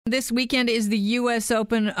This weekend is the U.S.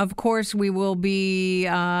 Open. Of course, we will be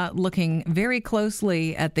looking very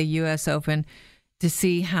closely at the U.S. Open to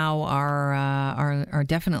see how our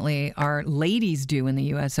definitely our ladies do in the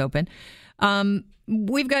U.S. Open.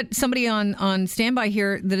 We've got somebody on standby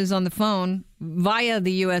here that is on the phone via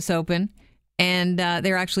the U.S. Open, and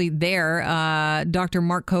they're actually there. Dr.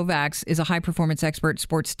 Mark Kovacs is a high-performance expert,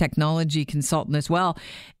 sports technology consultant as well,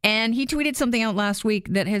 and he tweeted something out last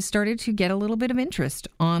week that has started to get a little bit of interest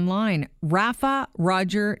online. Rafa,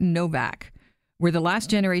 Roger, Novak were the last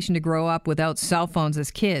generation to grow up without cell phones as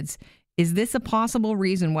kids. Is this a possible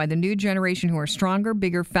reason why the new generation, who are stronger,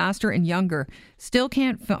 bigger, faster, and younger, still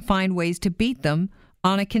can't find ways to beat them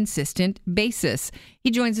on a consistent basis? He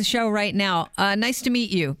joins the show right now. Nice to meet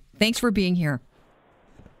you. Thanks for being here.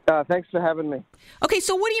 Thanks for having me. Okay,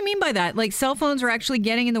 so what do you mean by that? Like, cell phones are actually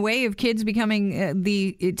getting in the way of kids becoming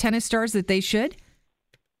the tennis stars that they should?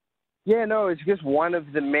 Yeah, no, it's just one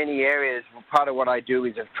of the many areas. Part of what I do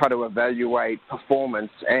is I try to evaluate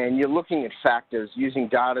performance, and you're looking at factors using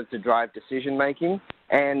data to drive decision making.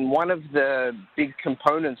 And one of the big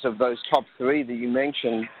components of those top three that you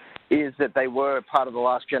mentioned is that they were part of the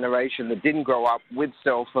last generation that didn't grow up with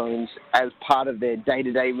cell phones as part of their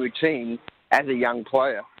day-to-day routine as a young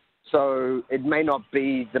player. So it may not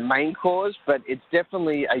be the main cause, but it's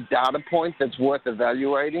definitely a data point that's worth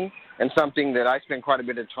evaluating and something that I spend quite a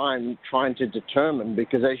bit of time trying to determine,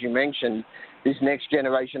 because as you mentioned, this next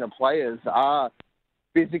generation of players are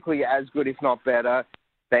physically as good, if not better.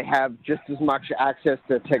 They have just as much access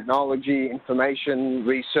to technology, information,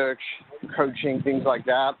 research, coaching, things like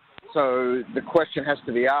that. So the question has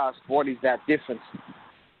to be asked, what is that difference?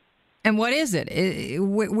 And what is it?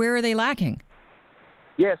 Where are they lacking?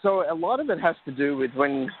 Yeah, so a lot of it has to do with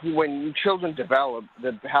when children develop,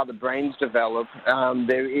 how the brains develop.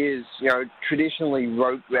 There is, traditionally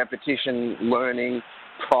rote repetition learning,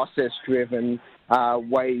 process-driven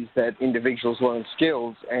ways that individuals learn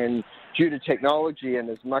skills. And due to technology, and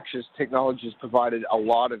as much as technology has provided a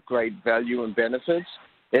lot of great value and benefits,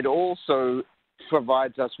 it also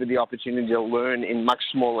provides us with the opportunity to learn in much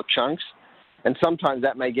smaller chunks. And sometimes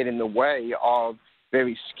that may get in the way of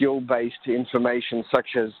very skill-based information, such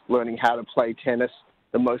as learning how to play tennis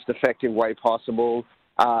the most effective way possible,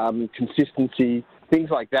 consistency, things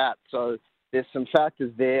like that. So there's some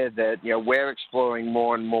factors there that we're exploring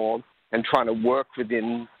more and more and trying to work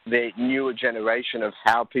within the newer generation of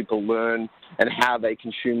how people learn and how they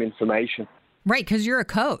consume information. Right, because you're a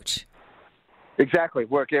coach. Exactly.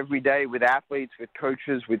 Work every day with athletes, with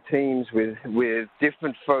coaches, with teams, with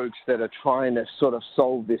different folks that are trying to sort of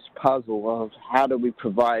solve this puzzle of how do we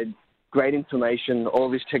provide great information, all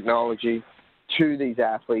this technology to these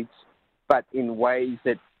athletes, but in ways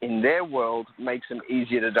that in their world makes them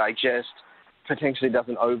easier to digest, potentially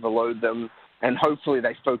doesn't overload them, and hopefully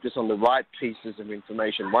they focus on the right pieces of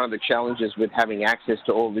information. One of the challenges with having access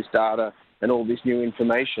to all this data and all this new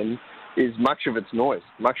information is much of it's noise.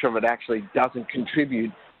 Much of it actually doesn't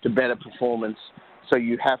contribute to better performance. So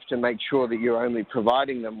you have to make sure that you're only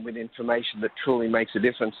providing them with information that truly makes a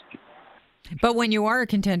difference. But when you are a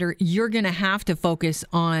contender, you're going to have to focus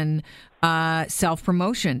on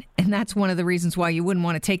self-promotion. And that's one of the reasons why you wouldn't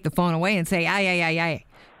want to take the phone away and say, aye.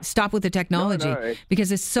 Stop with the technology,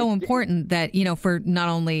 because it's so important that, for not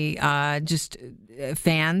only just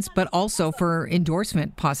fans, but also for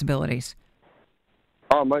endorsement possibilities.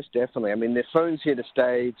 Oh, most definitely. I mean, the phone's here to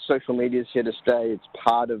stay. Social media's here to stay. It's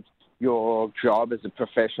part of your job as a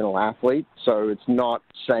professional athlete. So it's not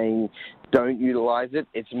saying don't utilize it.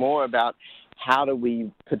 It's more about how do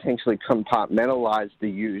we potentially compartmentalize the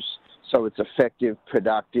use so it's effective,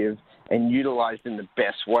 productive, and utilized in the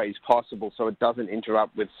best ways possible so it doesn't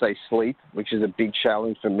interrupt with, say, sleep, which is a big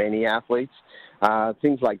challenge for many athletes.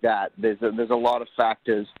 Things like that. There's a lot of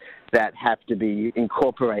factors that have to be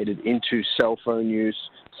incorporated into cell phone use,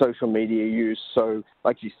 social media use. So,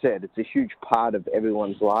 like you said, it's a huge part of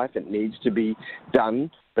everyone's life. It needs to be done,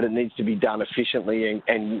 but it needs to be done efficiently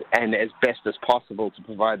and as best as possible to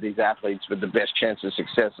provide these athletes with the best chance of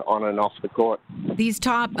success on and off the court. These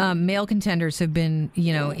top male contenders have been,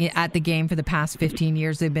 at the game for the past 15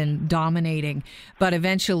 years. They've been dominating, but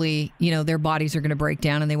eventually, their bodies are going to break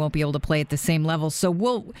down and they won't be able to play at the same level. So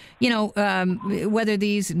whether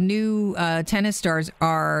these new tennis stars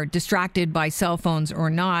are distracted by cell phones or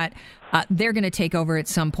not, they're going to take over at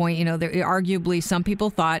some point. Arguably, some people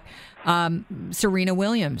thought Serena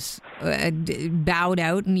Williams bowed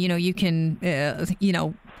out, and you can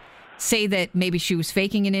say that maybe she was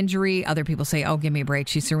faking an injury. Other people say, "Oh, give me a break,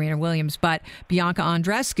 she's Serena Williams." But Bianca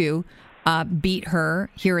Andreescu beat her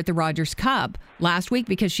here at the Rogers Cup last week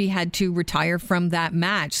because she had to retire from that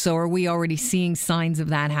match. So are we already seeing signs of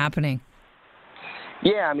that happening?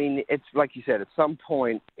 Yeah, I mean, it's like you said, at some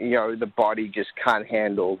point, the body just can't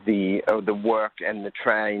handle the work and the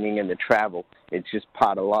training and the travel. It's just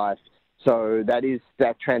part of life. So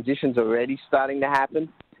that transition's already starting to happen.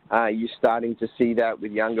 You're starting to see that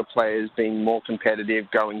with younger players being more competitive,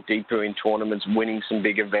 going deeper in tournaments, winning some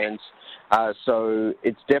big events. So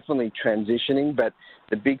it's definitely transitioning, but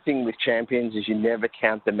the big thing with champions is you never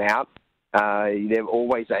count them out. They're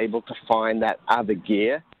always able to find that other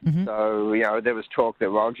gear. Mm-hmm. So, there was talk that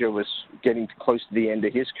Roger was getting close to the end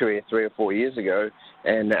of his career 3 or 4 years ago,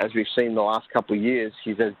 and as we've seen the last couple of years,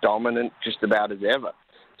 he's as dominant just about as ever.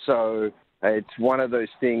 So it's one of those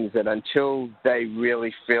things that until they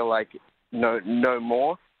really feel like no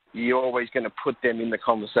more, you're always going to put them in the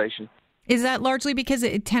conversation. Is that largely because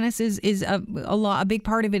tennis is a big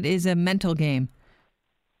part of it is a mental game?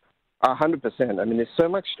 100%. I mean, there's so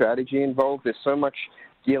much strategy involved. There's so much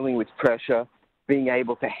dealing with pressure, being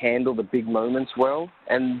able to handle the big moments well.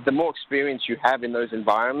 And the more experience you have in those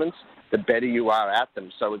environments, the better you are at them.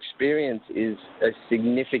 So experience is a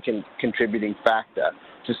significant contributing factor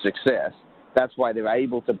to success. That's why they're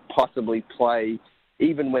able to possibly play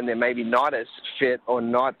even when they're maybe not as fit or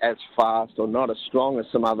not as fast or not as strong as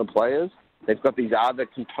some other players. They've got these other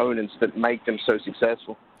components that make them so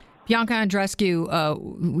successful. Bianca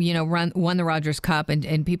Andreescu, won the Rogers Cup,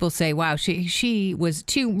 and people say, wow, she was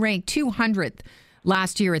ranked 200th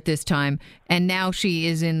last year at this time, and now she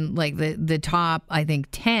is in like the top, I think,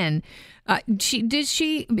 10.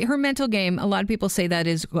 Her mental game, a lot of people say that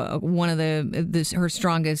is one of her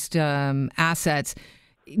strongest assets.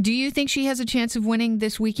 Do you think she has a chance of winning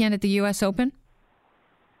this weekend at the U.S. Open?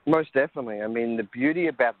 Most definitely. I mean, the beauty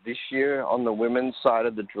about this year on the women's side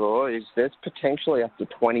of the draw is there's potentially up to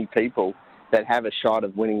 20 people that have a shot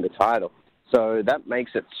of winning the title. So that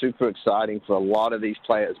makes it super exciting for a lot of these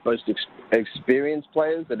players, both experienced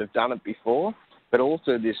players that have done it before, but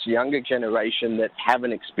also this younger generation that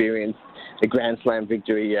haven't experienced a Grand Slam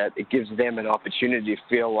victory yet. It gives them an opportunity to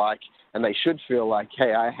feel like, and they should feel like,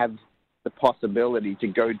 hey, I have the possibility to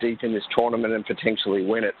go deep in this tournament and potentially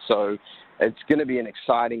win it. So it's going to be an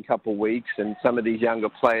exciting couple of weeks, and some of these younger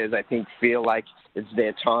players, I think, feel like it's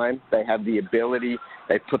their time. They have the ability.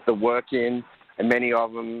 They put the work in, and many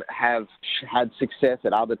of them have had success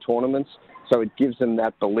at other tournaments, so it gives them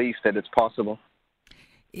that belief that it's possible.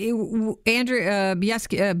 Bianca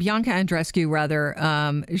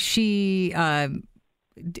Andreescu, she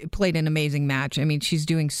played an amazing match. I mean, she's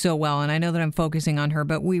doing so well, and I know that I'm focusing on her,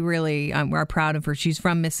 but we really are proud of her. She's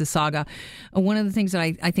from Mississauga. One of the things that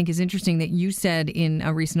I think is interesting that you said in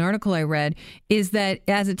a recent article I read is that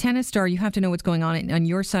as a tennis star, you have to know what's going on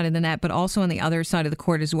your side of the net, but also on the other side of the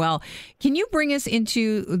court as well. Can you bring us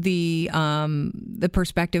into the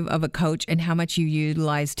perspective of a coach and how much you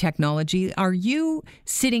utilize technology? Are you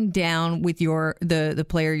sitting down with the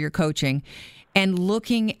player you're coaching and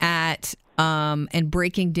looking at and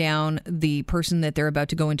breaking down the person that they're about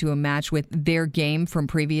to go into a match with, their game from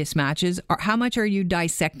previous matches? Or how much are you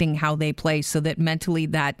dissecting how they play so that mentally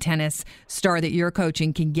that tennis star that you're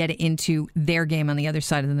coaching can get into their game on the other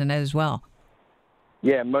side of the net as well?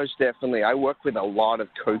 Yeah, most definitely. I work with a lot of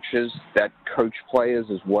coaches that coach players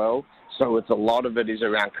as well. So a lot of it is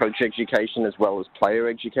around coach education as well as player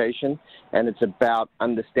education. And it's about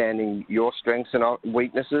understanding your strengths and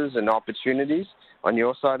weaknesses and opportunities on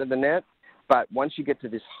your side of the net. But once you get to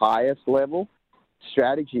this highest level,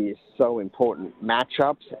 strategy is so important.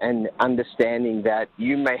 Matchups and understanding that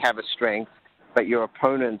you may have a strength, but your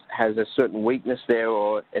opponent has a certain weakness there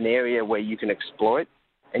or an area where you can exploit,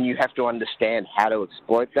 and you have to understand how to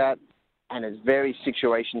exploit that. And it's very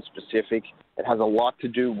situation specific. It has a lot to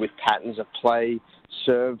do with patterns of play,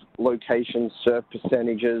 serve locations, serve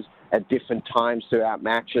percentages at different times throughout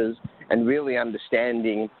matches, and really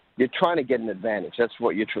understanding you're trying to get an advantage. That's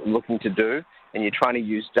what you're looking to do, and you're trying to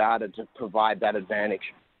use data to provide that advantage.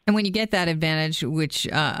 And when you get that advantage, which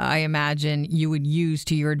I imagine you would use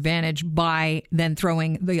to your advantage by then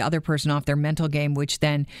throwing the other person off their mental game, which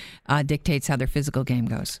then dictates how their physical game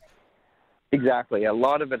goes. Exactly. A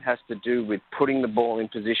lot of it has to do with putting the ball in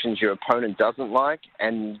positions your opponent doesn't like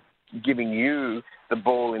and giving you the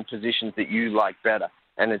ball in positions that you like better.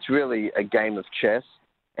 And it's really a game of chess.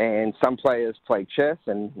 And some players play chess,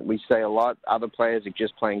 and we say a lot, other players are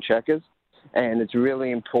just playing checkers. And it's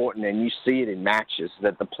really important, and you see it in matches,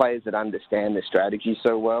 that the players that understand their strategy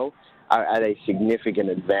so well are at a significant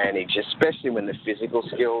advantage, especially when the physical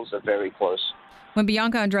skills are very close. When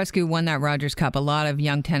Bianca Andreescu won that Rogers Cup, a lot of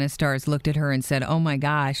young tennis stars looked at her and said, "Oh my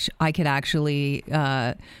gosh, I could actually,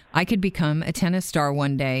 I could become a tennis star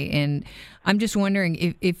one day." And I'm just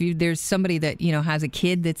wondering if there's somebody that has a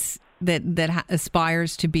kid that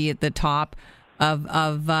aspires to be at the top of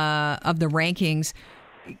the rankings.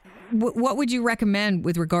 What would you recommend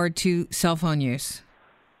with regard to cell phone use?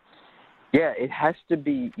 Yeah, it has to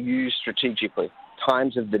be used strategically.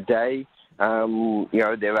 Times of the day. There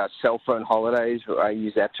are cell phone holidays. I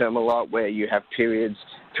use that term a lot, where you have periods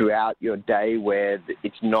throughout your day where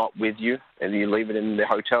it's not with you, and you leave it in the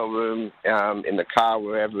hotel room, in the car,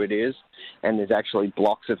 wherever it is, and there's actually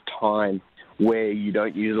blocks of time where you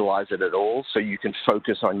don't utilize it at all, so you can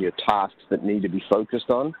focus on your tasks that need to be focused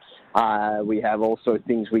on. We have also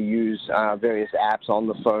things we use, various apps on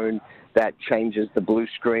the phone that changes the blue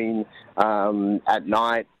screen at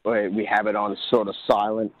night. We have it on sort of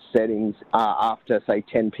silent settings after, say,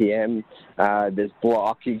 10 p.m. There's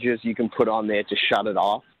blockages you can put on there to shut it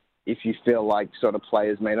off if you feel like sort of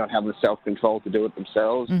players may not have the self-control to do it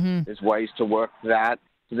themselves. Mm-hmm. There's ways to work that.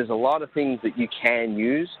 So there's a lot of things that you can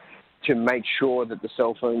use to make sure that the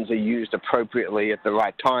cell phones are used appropriately at the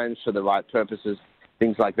right times for the right purposes,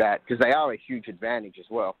 things like that, because they are a huge advantage as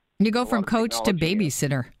well. You go from coach to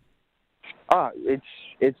babysitter.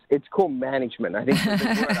 It's called management. I think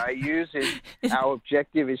the word I use is our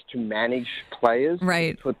objective is to manage players,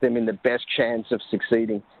 right? Put them in the best chance of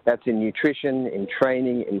succeeding. That's in nutrition, in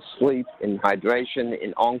training, in sleep, in hydration,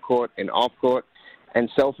 in on-court, in off-court. And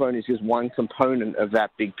cell phone is just one component of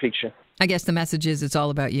that big picture. I guess the message is it's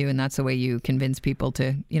all about you, and that's the way you convince people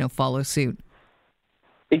to, follow suit.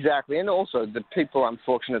 Exactly. And also the people I'm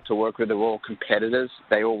fortunate to work with are all competitors.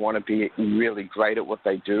 They all want to be really great at what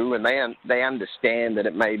they do, and they understand that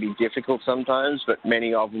it may be difficult sometimes, but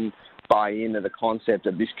many of them buy into the concept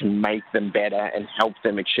that this can make them better and help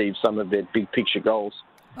them achieve some of their big picture goals.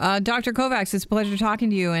 Dr. Kovacs, it's a pleasure talking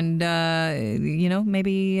to you, and,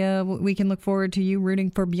 maybe we can look forward to you rooting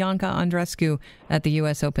for Bianca Andreescu at the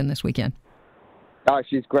U.S. Open this weekend. Oh,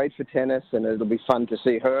 she's great for tennis, and it'll be fun to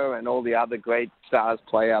see her and all the other great stars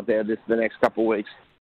play out there the next couple of weeks.